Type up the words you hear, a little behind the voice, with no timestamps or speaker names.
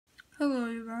Hello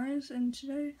you guys, and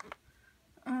today,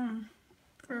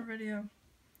 for a video,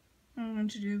 I'm going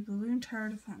to do balloon tower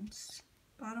defense,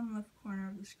 bottom left corner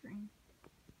of the screen.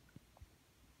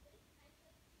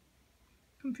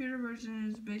 Computer version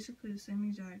is basically the same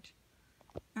exact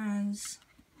as,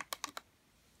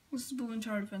 this is balloon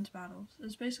tower defense battles.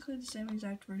 It's basically the same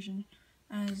exact version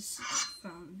as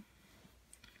phone.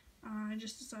 I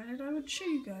just decided I would show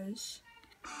you guys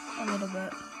a little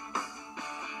bit.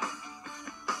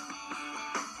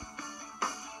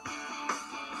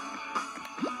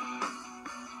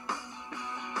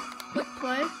 Click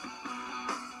play,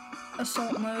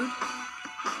 assault mode,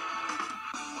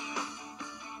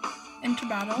 enter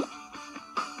battle,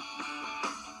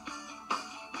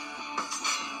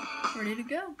 ready to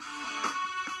go.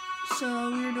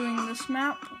 So we're doing this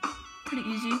map, pretty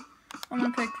easy. I'm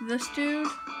gonna pick this dude,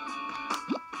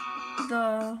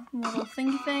 the little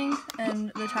thingy thing,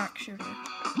 and the tack shooter.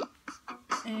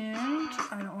 And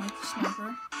I don't like the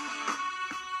sniper.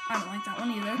 I don't like that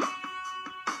one either.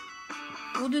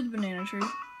 We'll do the banana tree.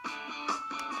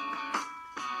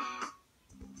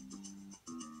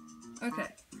 Okay,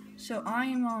 so I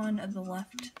am on the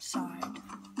left side.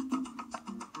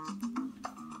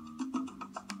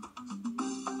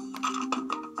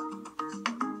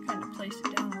 Kind of place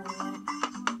it down a little bit.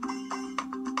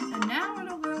 And now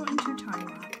it'll go into time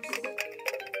lapse.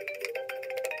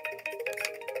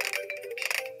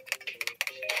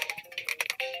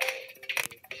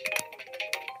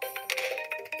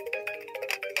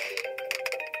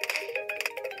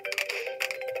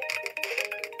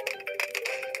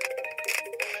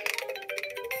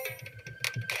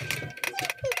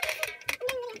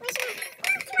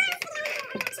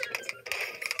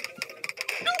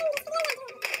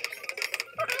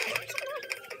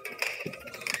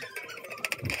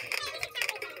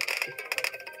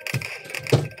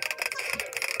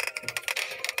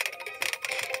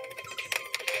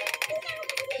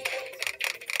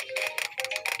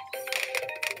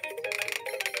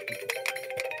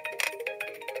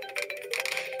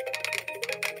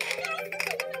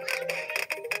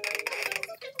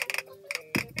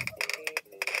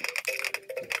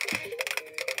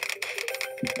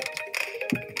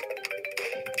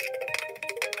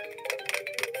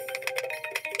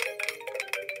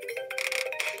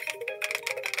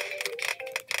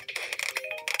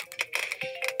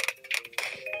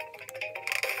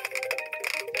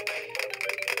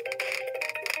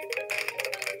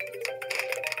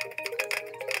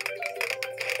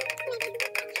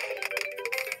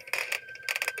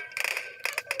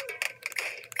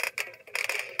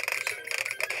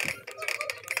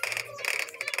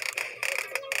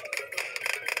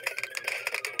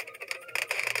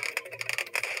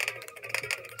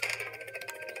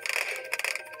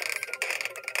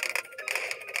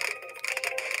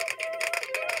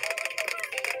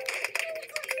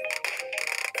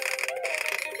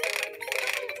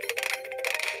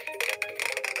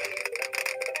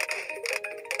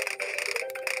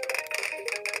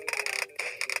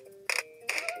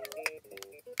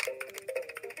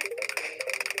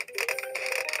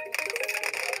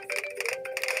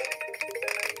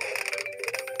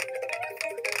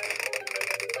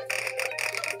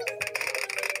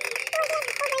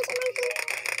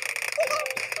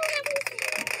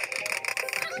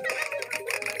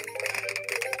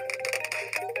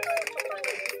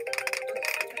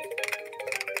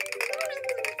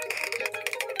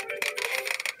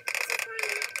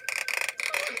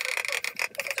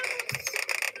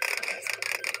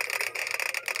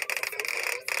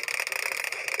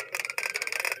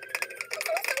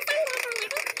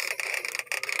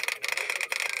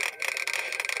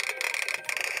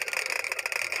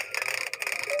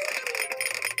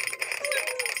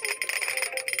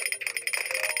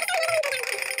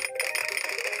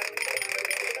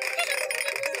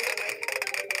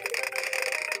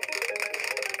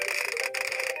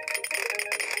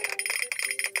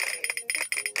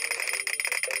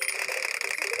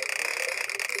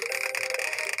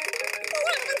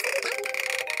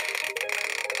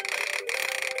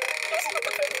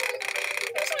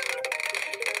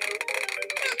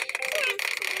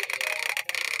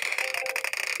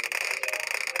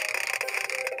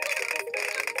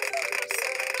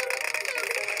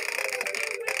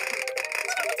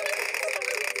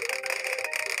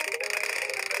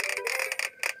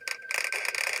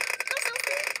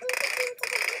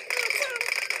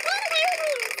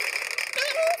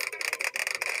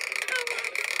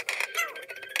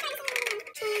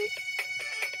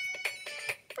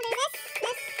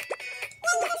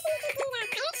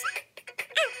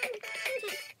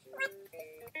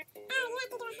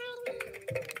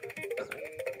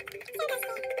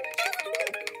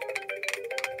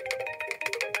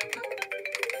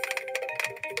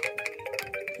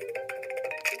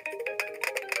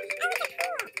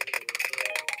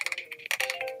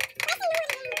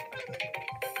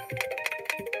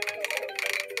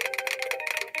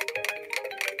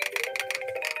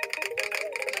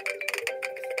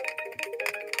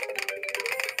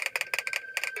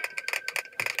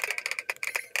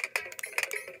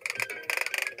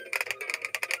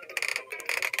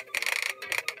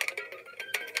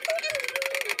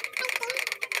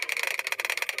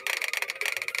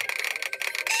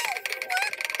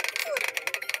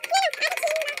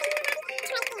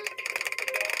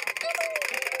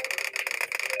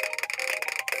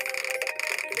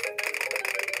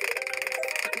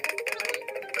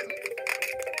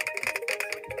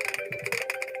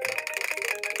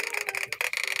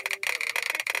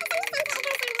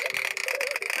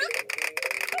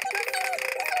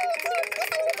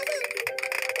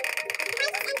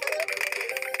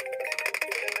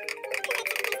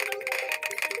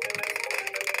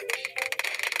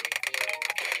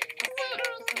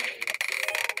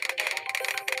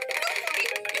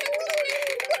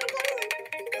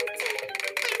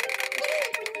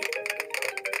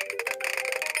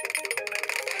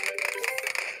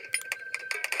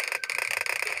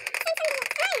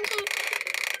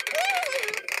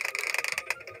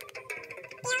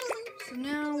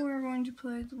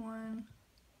 play the one.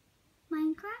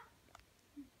 Minecraft?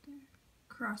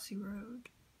 Crossy Road.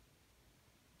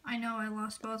 I know I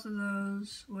lost both of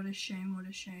those. What a shame, what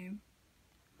a shame.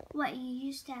 What, you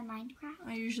used to have Minecraft?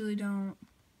 I usually don't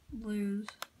lose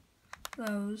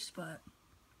those, but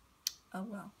oh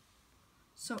well.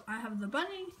 So I have the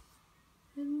bunny,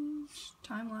 and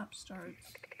time lapse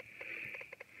starts.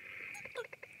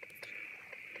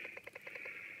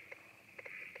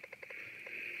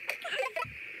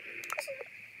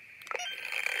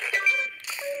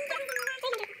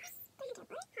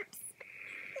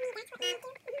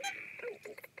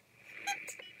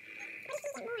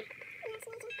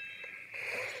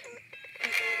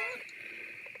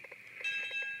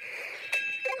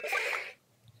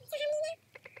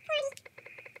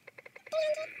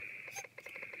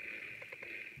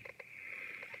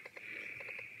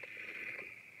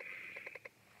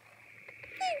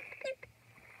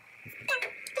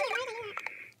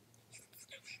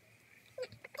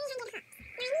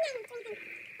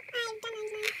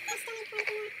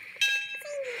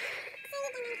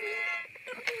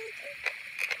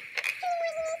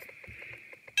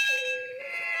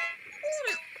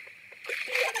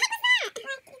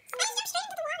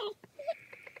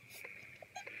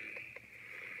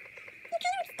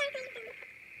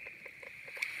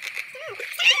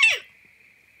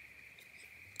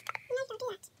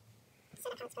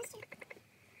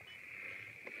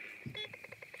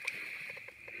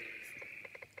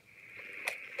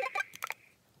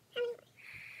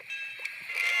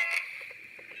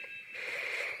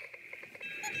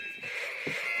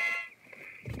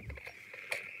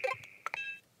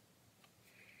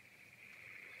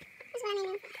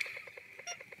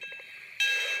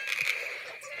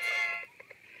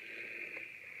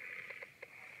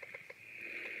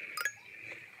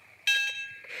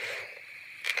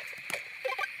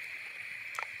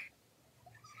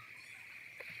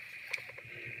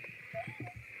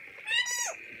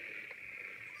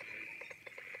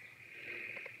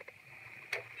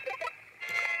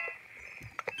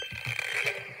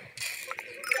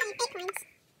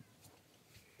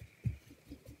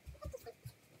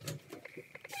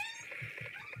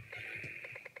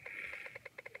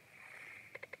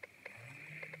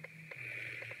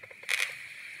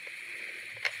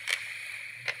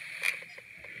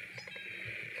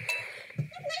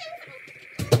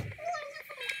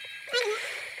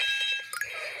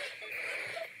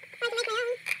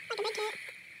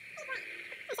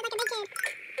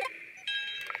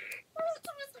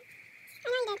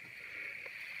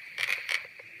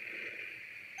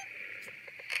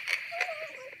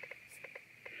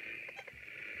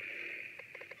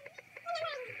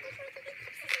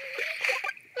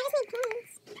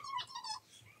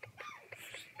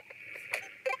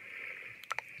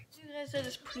 That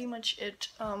is pretty much it.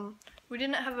 We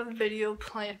didn't have a video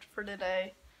planned for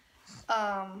today.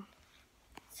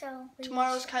 So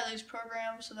tomorrow's Kylie's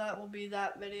program, so that will be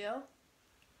that video.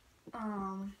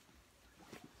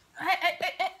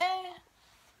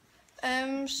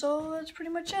 So that's pretty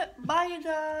much it. Bye, you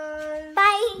guys.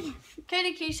 bye.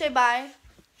 Katie, can you say bye?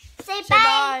 Say Say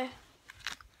bye.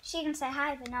 She can say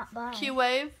hi, but not bye. Can you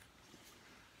wave?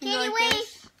 Can you Katie, like wave.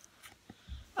 this?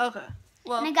 Okay.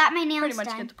 Well, And I got my nails pretty much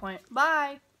done. get the point.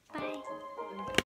 Bye. Bye.